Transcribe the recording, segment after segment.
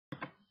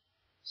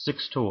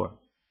Sixth Tour.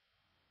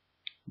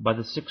 By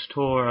the sixth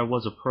tour I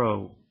was a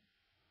pro.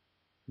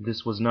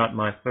 This was not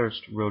my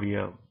first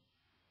rodeo.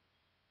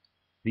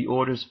 The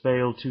orders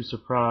failed to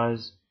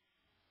surprise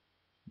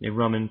a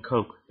rum and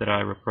coke that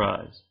I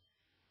reprise.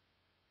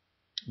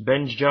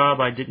 Ben's job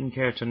I didn't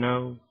care to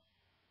know,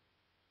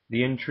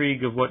 the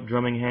intrigue of what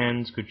drumming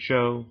hands could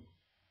show.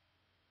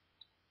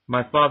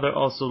 My father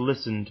also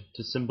listened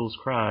to cymbals'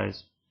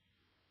 cries.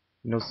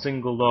 No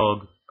single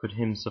log could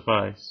him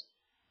suffice.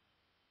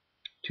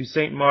 To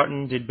St.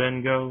 Martin did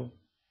Ben go,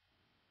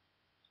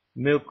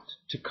 milked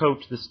to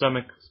coat the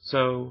stomach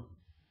so.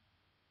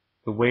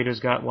 The waiters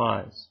got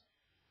wise,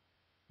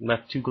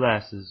 left 2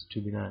 glasses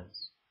to be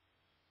nice.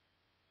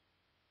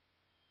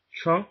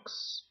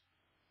 Trunks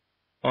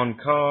on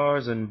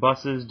cars and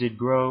buses did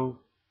grow.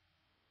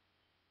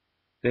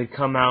 They'd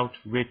come out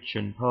rich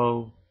and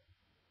po'.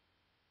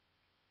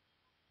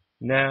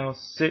 Now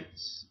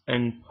sits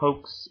and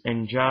pokes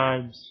and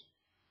jibes,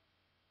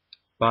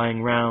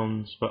 buying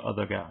rounds for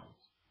other guys.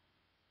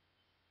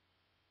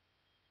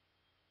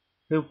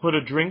 He'll put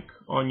a drink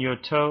on your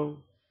toe,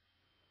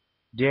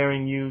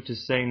 daring you to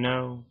say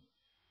no.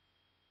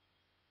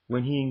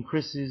 When he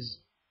increases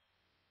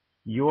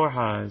your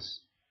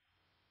highs,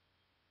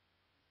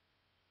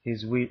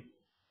 his wit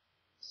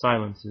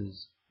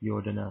silences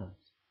your denies.